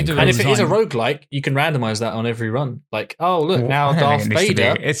 They do, and if it is a roguelike, you can randomize that on every run. Like, oh, look, now Darth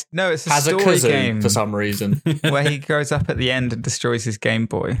Vader has a has a story kazoo game for some reason. where he goes up at the end and destroys his Game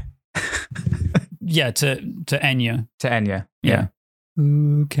Boy. Yeah, to Enya. To Enya, yeah.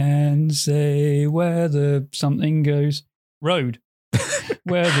 Who can say where the something goes? Road.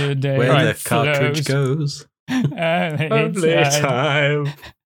 Where the day where the cartridge goes. Lovely time.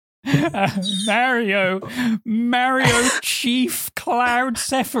 Mario Chief Cloud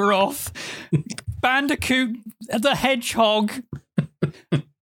Sephiroth, Bandicoot the Hedgehog,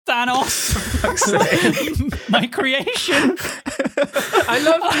 Thanos, my creation. I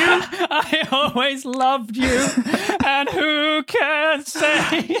love you. I always loved you. And who can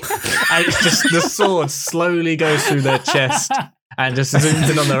say? And it's just the sword slowly goes through their chest and just zooms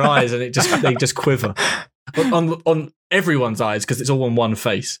in on their eyes, and they just quiver on everyone's eyes because it's all on one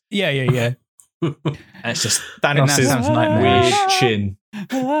face. Yeah. And it's just Thanos' weird chin.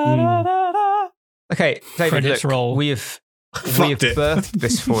 Okay, David, Credits roll. we have birthed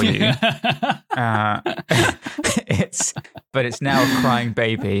this for you. It's now a crying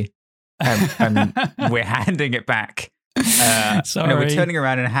baby, and we're handing it back. Sorry, we're turning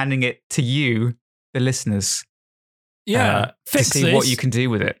around and handing it to you, the listeners. Yeah, to see this. what you can do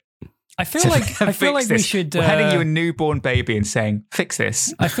with it. I feel like we should. We're handing you a newborn baby and saying, "Fix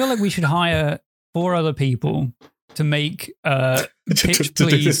this." I feel like we should hire 4 other people to make Pitch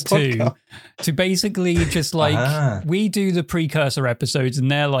Please 2, to basically just we do the precursor episodes and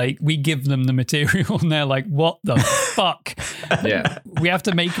they're like, we give them the material and they're like, what the fuck? Yeah. We have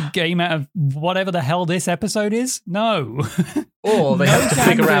to make a game out of whatever the hell this episode is? No. Or they have to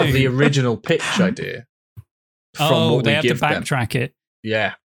figure out the original pitch idea. They have to backtrack it.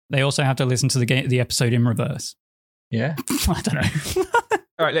 Yeah. They also have to listen to the episode in reverse. Yeah. I don't know.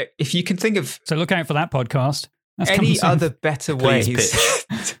 All right, look, if you can think of... So look out for that podcast. That's any other better ways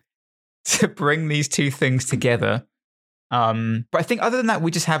to bring these two things together, But I think other than that, we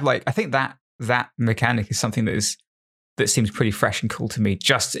just have like, I think that mechanic is something that seems pretty fresh and cool to me.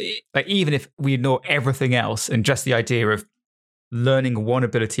 Just like, even if we ignore everything else, and just the idea of learning one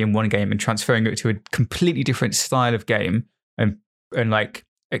ability in one game and transferring it to a completely different style of game and like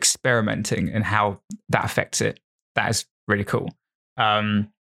experimenting and how that affects it. That is really cool.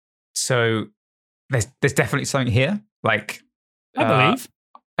 So there's definitely something here. Like, I believe.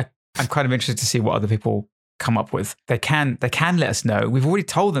 I'm kind of interested to see what other people come up with. They can let us know. We've already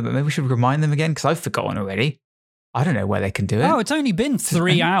told them, but maybe we should remind them again because I've forgotten already. I don't know where they can do it. Oh, it's only been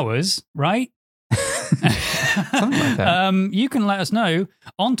 3 hours, right? Something like that. You can let us know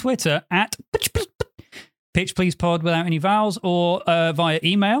on Twitter at pitchpleasepod without any vowels, or via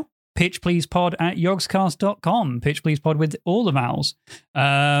email pitchpleasepod@yogscast.com. Pitchpleasepod with all the vowels.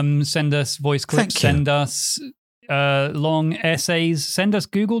 Send us voice clips. Send us long essays. Send us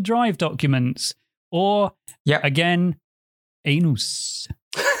Google Drive documents, or again, anus.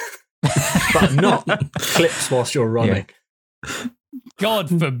 But not clips whilst you're running. God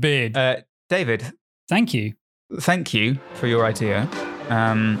forbid. David, thank you for your idea.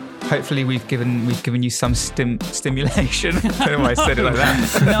 Hopefully we've given you some stimulation. I don't know why I said it like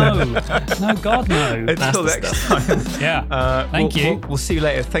that. No, God, no. Until next time. Yeah. Thank you. We'll see you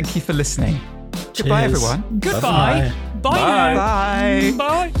later. Thank you for listening. Cheers. Goodbye, everyone. Goodbye. Bye. Bye.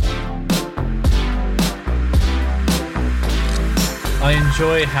 Bye. I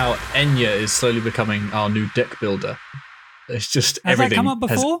enjoy how Enya is slowly becoming our new deck builder. It's just Has everything. that come up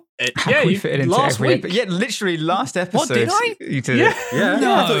before? We fit it into last every week. Yeah, literally last episode. What, did I? You did Yeah. it. Yeah,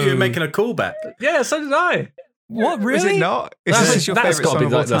 No. I thought you were making a callback. Yeah, so did I. What, Was really? it not? Is this your That's favorite got to song be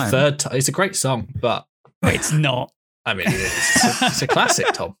of all like the time? third time. It's a great song, but It's not. I mean, it's a classic,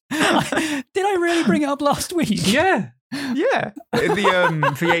 Tom. Did I really bring it up last week? Yeah. Yeah,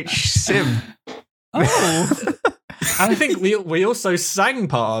 the VH Sim. Oh, And I think we also sang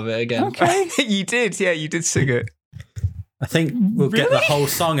part of it again. okay. You did, yeah, you did sing it. I think we'll get the Really? whole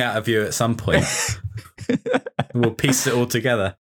song out of you at some point. We'll piece it all together.